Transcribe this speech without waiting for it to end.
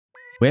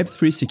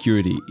Web3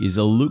 security is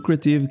a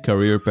lucrative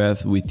career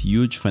path with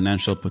huge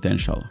financial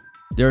potential.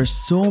 There are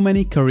so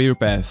many career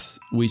paths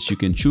which you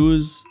can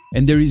choose,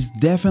 and there is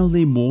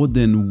definitely more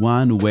than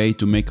one way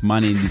to make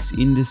money in this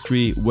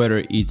industry,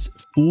 whether it's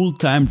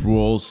full-time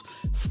roles,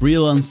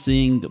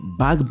 freelancing,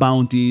 bug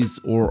bounties,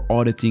 or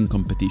auditing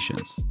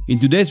competitions. In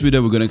today's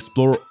video, we're going to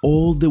explore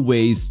all the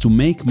ways to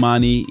make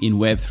money in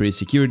Web3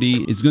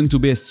 security. It's going to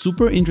be a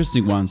super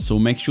interesting one, so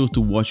make sure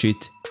to watch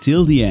it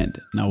till the end.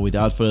 Now,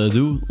 without further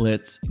ado,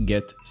 let's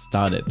get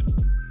started.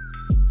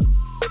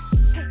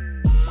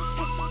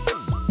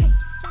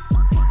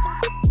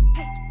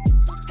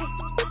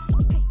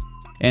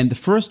 And the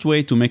first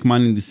way to make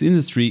money in this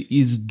industry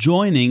is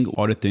joining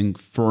auditing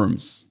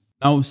firms.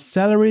 Now,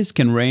 salaries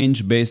can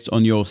range based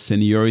on your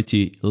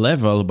seniority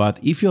level, but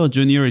if you're a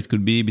junior, it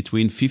could be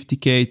between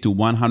 $50K to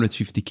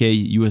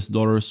 $150K US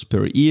dollars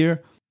per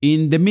year.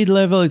 In the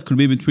mid-level, it could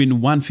be between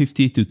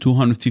 $150 to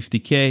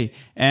 $250K.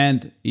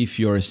 And if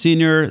you're a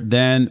senior,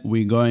 then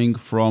we're going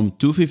from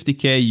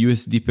 $250K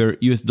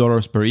US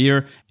dollars per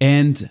year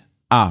and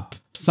up.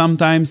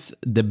 Sometimes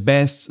the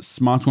best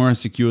smart contract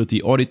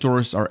security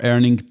auditors are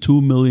earning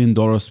 $2 million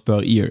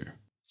per year.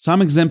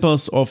 Some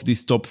examples of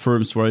these top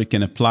firms where you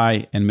can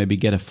apply and maybe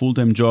get a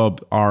full-time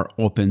job are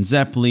Open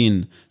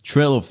Zeppelin,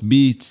 Trail of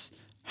Beats,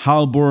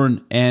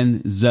 Halborn,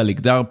 and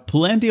Zelig. There are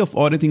plenty of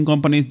auditing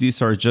companies. These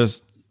are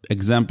just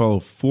example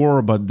of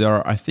 4, but there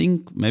are, I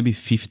think, maybe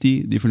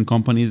 50 different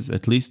companies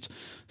at least.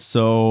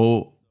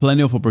 So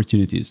plenty of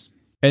opportunities.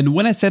 And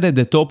when I said that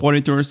the top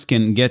auditors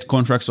can get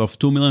contracts of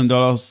 $2 million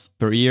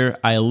per year,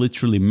 I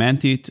literally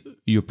meant it.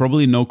 You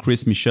probably know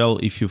Chris Michel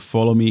if you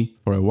follow me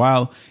for a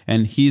while,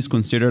 and he is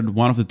considered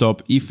one of the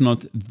top, if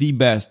not the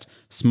best,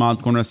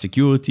 smart contract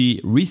security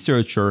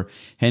researcher.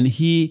 And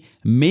he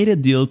made a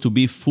deal to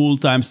be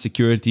full-time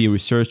security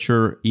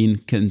researcher in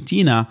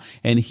Cantina,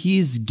 and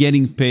he's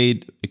getting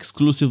paid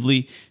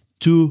exclusively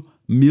 $2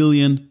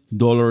 million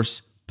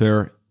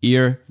per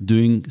year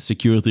doing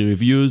security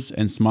reviews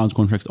and smart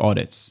contract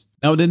audits.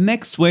 Now, the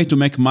next way to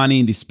make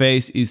money in this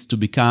space is to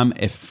become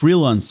a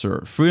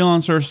freelancer.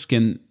 Freelancers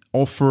can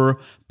offer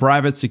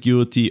private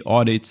security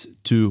audits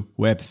to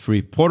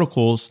Web3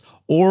 protocols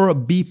or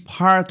be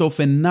part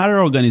of another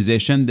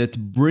organization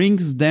that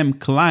brings them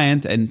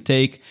client and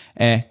take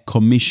a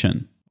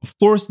commission. Of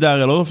course, there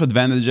are a lot of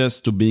advantages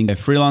to being a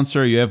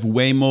freelancer. You have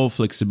way more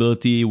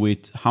flexibility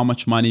with how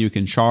much money you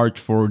can charge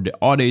for the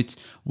audits,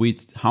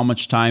 with how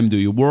much time do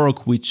you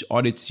work, which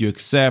audits you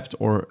accept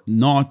or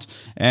not.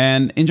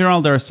 And in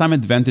general, there are some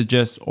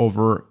advantages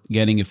over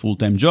getting a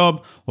full-time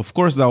job. Of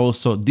course, there are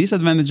also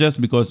disadvantages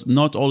because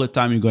not all the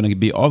time you're going to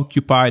be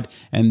occupied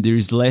and there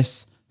is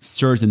less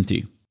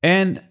certainty.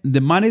 And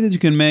the money that you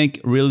can make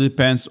really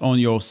depends on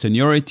your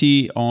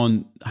seniority,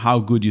 on how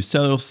good you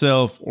sell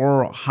yourself,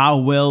 or how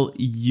well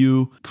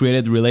you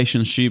created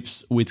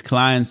relationships with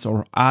clients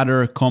or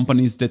other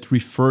companies that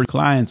refer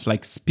clients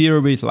like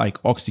Spearbit, like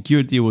Ox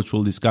Security, which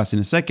we'll discuss in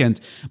a second.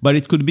 But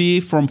it could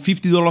be from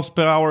 $50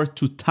 per hour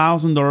to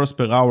 $1,000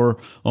 per hour,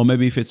 or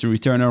maybe if it's a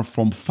returner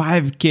from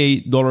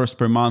 $5K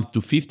per month to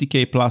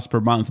 $50K plus per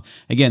month.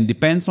 Again,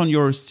 depends on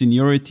your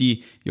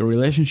seniority, your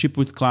relationship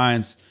with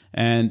clients,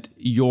 and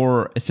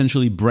your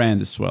essentially brand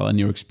as well and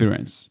your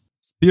experience.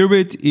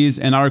 Spearbit is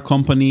another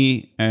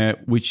company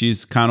which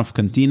is kind of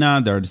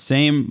Cantina. They're the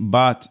same,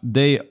 but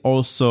they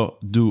also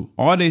do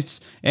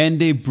audits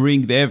and you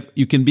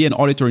can be an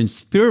auditor in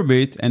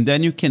Spearbit and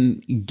then you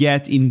can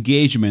get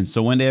engagement.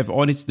 So when they have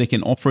audits, they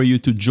can offer you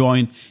to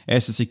join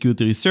as a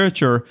security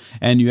researcher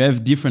and you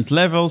have different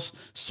levels.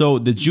 So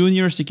the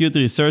junior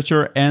security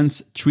researcher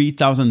earns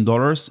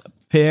 $3,000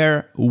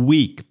 per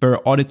week, per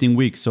auditing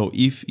week. So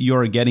if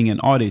you're getting an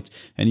audit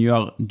and you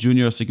are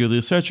junior security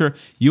researcher,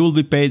 you will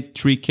be paid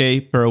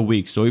 $3K per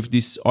week. So if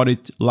this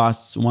audit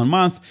lasts 1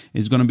 month,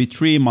 it's going to be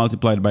 3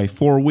 multiplied by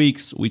 4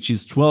 weeks, which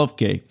is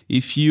 $12K.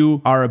 If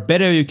you are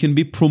better, you can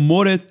be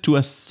promoted to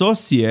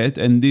associate,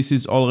 and this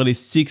is already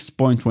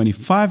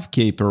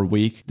 $6.25K per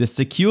week. The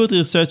security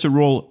researcher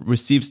role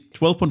receives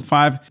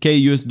 $12.5K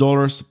US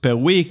dollars per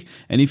week.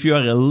 And if you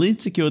are a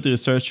lead security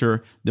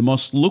researcher, the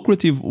most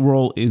lucrative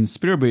role in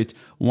Spearbit,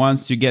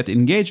 once you get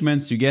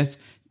engagements, you get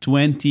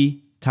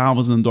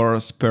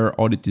 $20,000 per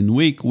auditing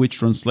week, which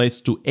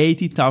translates to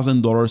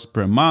 $80,000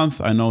 per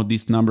month. I know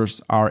these numbers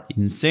are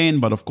insane,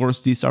 but of course,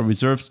 these are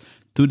reserves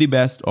to the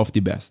best of the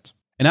best.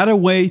 Another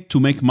way to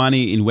make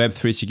money in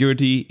Web3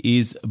 security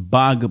is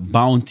bug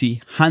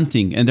bounty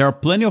hunting. And there are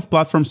plenty of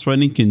platforms where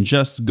you can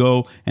just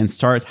go and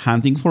start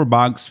hunting for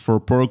bugs for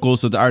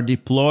protocols that are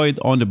deployed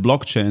on the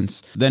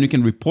blockchains. Then you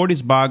can report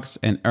these bugs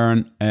and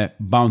earn a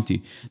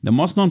bounty. The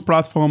most known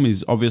platform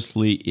is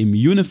obviously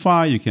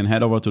Immunify. You can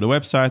head over to the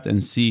website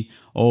and see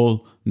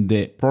all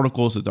the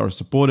protocols that are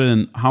supported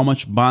and how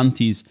much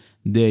bounties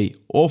they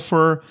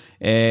offer.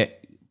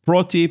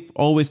 Pro tip,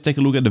 always take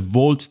a look at the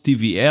Vault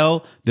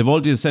TVL. The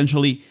Vault is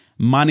essentially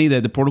money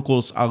that the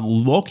protocols are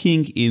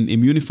locking in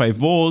Immunify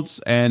vaults,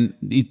 and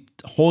it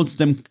holds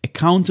them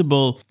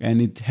accountable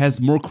and it has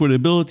more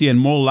credibility and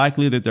more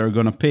likely that they're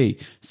going to pay.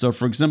 So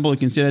for example, you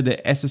can see that the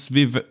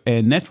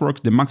SSV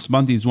network, the max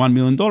bounty is $1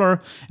 million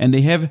and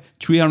they have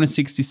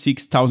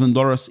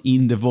 $366,000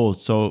 in the vault.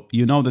 So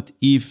you know that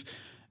if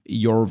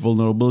your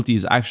vulnerability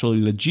is actually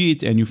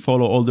legit and you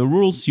follow all the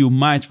rules, you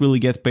might really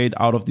get paid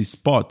out of this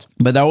spot.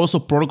 But there are also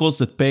protocols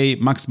that pay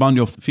max bounty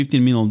of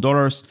 $15 million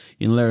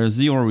in layer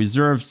 0,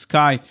 reserve,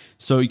 sky.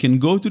 So you can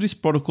go to these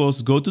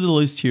protocols, go to the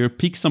list here,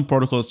 pick some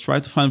protocols,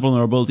 try to find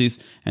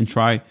vulnerabilities and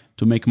try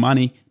to make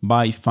money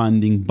by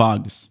finding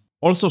bugs.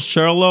 Also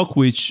Sherlock,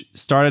 which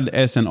started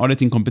as an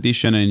auditing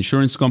competition and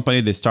insurance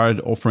company, they started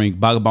offering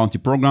bug bounty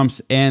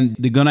programs and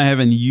they're gonna have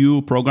a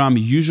new program,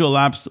 Usual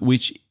Labs,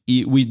 which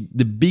with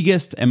the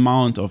biggest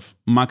amount of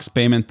max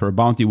payment per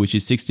bounty, which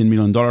is $16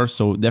 million.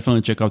 So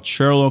definitely check out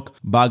Sherlock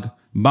bug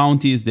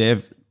bounties. They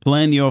have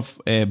plenty of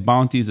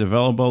bounties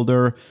available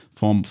there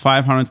from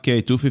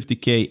 500K,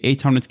 250K,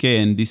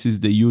 800K. And this is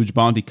the huge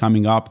bounty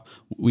coming up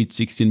with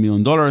 $16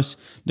 million.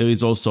 There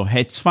is also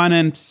Heads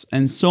Finance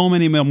and so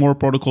many more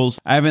protocols.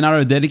 I have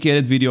another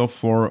dedicated video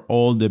for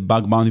all the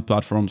bug bounty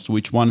platforms,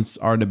 which ones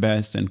are the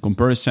best and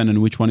comparison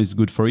and which one is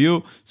good for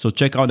you. So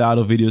check out the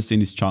other videos in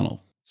this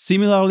channel.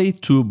 Similarly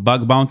to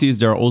bug bounties,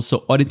 there are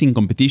also auditing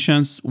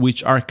competitions,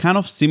 which are kind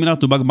of similar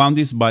to bug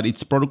bounties, but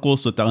it's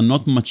protocols that are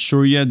not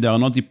mature yet. They are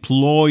not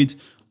deployed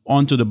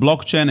onto the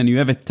blockchain and you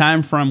have a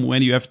time frame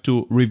when you have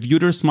to review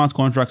their smart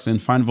contracts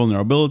and find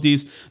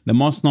vulnerabilities. The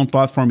most known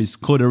platform is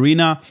Code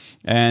Arena,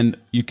 and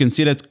you can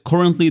see that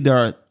currently there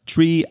are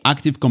 3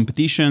 active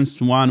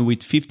competitions, one with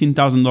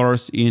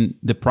 $15,000 in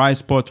the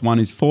prize pot, one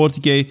is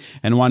 $40K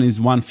and one is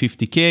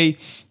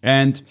 $150K.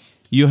 And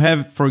you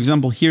have, for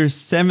example, here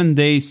 7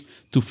 days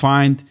to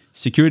find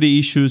security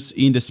issues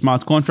in the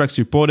smart contracts,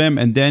 report them,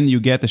 and then you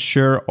get a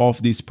share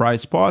of this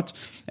prize pot.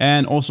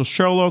 And also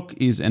Sherlock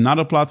is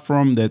another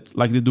platform that,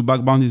 like they do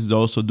bug bounties, they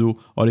also do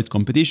audit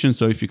competitions.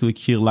 So if you click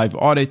here, live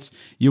audits,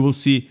 you will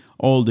see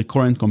all the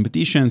current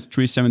competitions,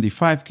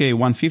 375K,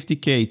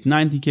 150K,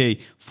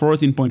 90K,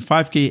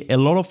 14.5K, a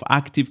lot of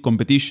active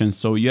competitions.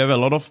 So you have a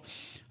lot of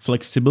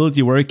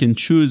flexibility where you can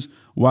choose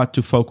what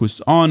to focus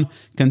on.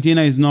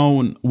 Cantina is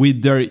known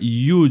with their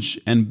huge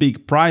and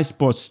big prize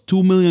pots,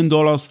 $2 million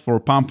for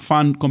pump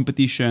fund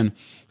competition,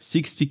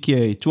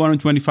 60K,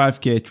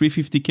 225K,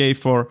 350K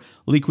for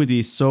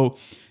liquidity. So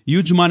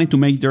huge money to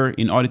make there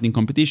in auditing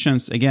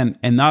competitions. Again,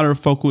 another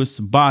focus,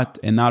 but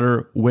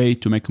another way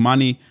to make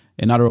money,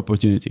 another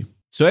opportunity.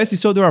 So as you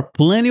saw, there are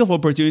plenty of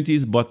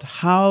opportunities, but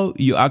how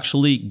you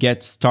actually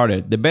get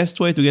started? The best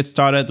way to get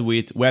started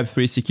with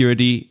Web3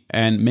 security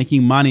and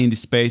making money in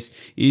this space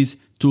is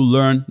to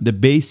learn the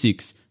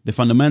basics, the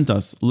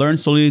fundamentals, learn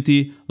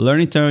Solidity,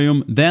 learn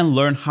Ethereum, then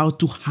learn how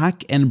to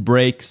hack and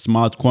break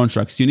smart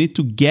contracts. You need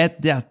to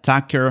get the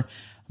attacker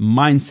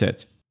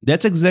mindset.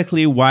 That's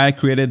exactly why I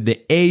created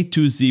the A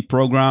to Z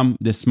program,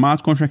 the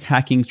smart contract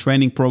hacking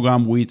training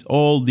program with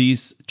all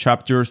these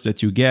chapters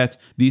that you get.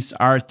 These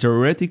are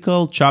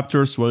theoretical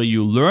chapters where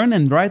you learn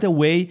and right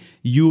away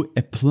you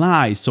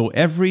apply. So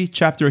every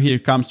chapter here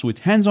comes with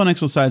hands-on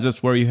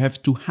exercises where you have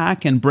to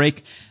hack and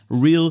break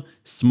real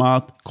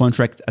smart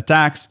contract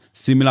attacks,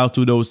 similar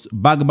to those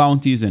bug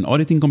bounties and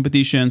auditing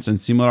competitions and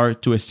similar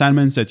to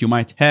assignments that you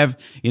might have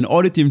in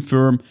auditing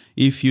firm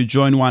if you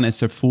join one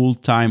as a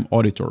full-time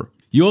auditor.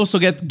 You also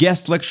get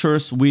guest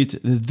lectures with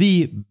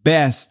the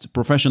best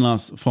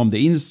professionals from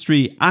the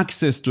industry,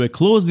 access to a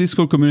closed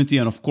Discord community,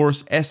 and of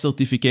course, a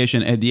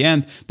certification at the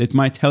end that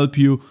might help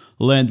you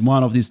land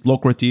one of these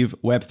lucrative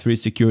Web3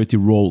 security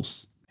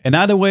roles.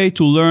 Another way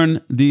to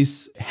learn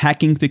these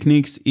hacking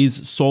techniques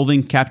is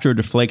solving capture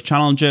the flag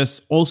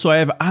challenges. Also, I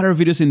have other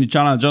videos in the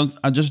channel.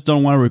 I just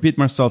don't want to repeat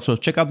myself. So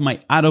check out my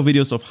other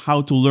videos of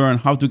how to learn,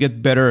 how to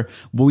get better,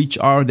 which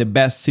are the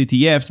best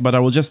CTFs. But I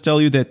will just tell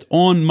you that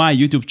on my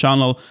YouTube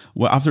channel,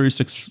 well, after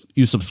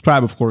you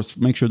subscribe, of course,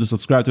 make sure to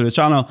subscribe to the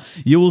channel,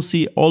 you will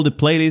see all the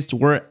playlists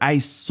where I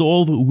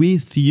solve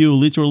with you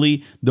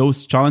literally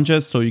those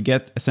challenges. So you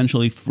get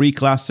essentially free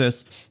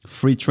classes,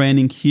 free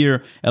training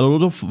here, a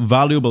lot of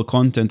valuable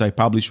content I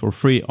publish for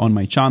free on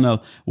my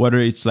channel, whether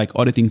it's like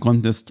auditing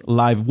contest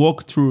live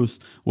walkthroughs,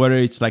 whether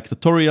it's like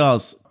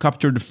tutorials,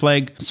 capture the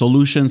flag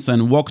solutions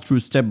and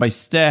walkthroughs step by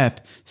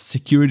step,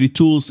 security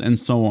tools, and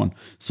so on.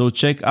 So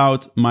check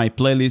out my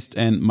playlist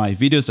and my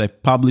videos. I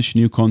publish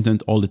new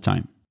content all the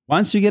time.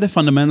 Once you get the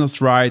fundamentals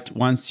right,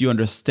 once you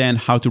understand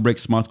how to break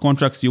smart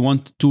contracts, you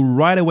want to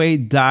right away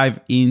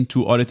dive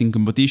into auditing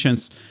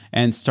competitions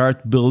and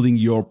start building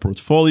your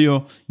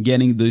portfolio,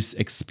 getting this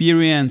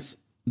experience.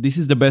 This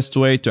is the best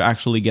way to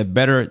actually get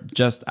better,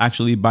 just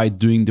actually by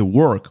doing the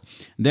work.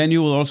 Then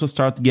you will also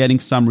start getting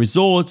some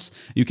results.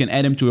 You can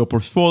add them to your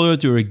portfolio,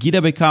 to your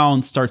GitHub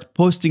account, start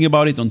posting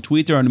about it on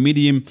Twitter and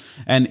Medium,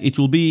 and it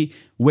will be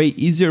way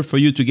easier for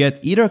you to get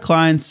either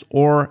clients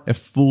or a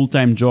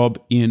full-time job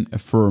in a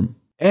firm.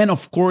 And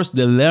of course,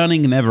 the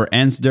learning never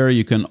ends there.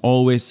 You can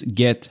always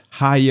get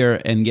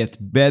higher and get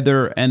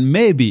better. And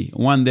maybe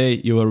one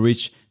day you will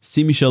reach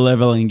C. Michel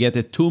level and get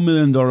a $2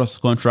 million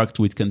contract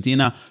with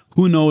Cantina.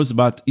 Who knows,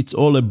 but it's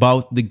all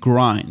about the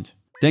grind.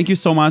 Thank you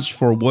so much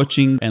for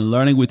watching and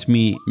learning with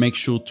me. Make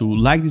sure to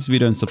like this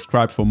video and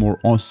subscribe for more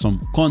awesome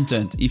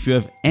content. If you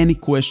have any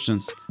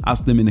questions,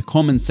 ask them in the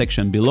comment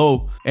section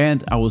below,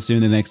 and I will see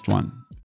you in the next one.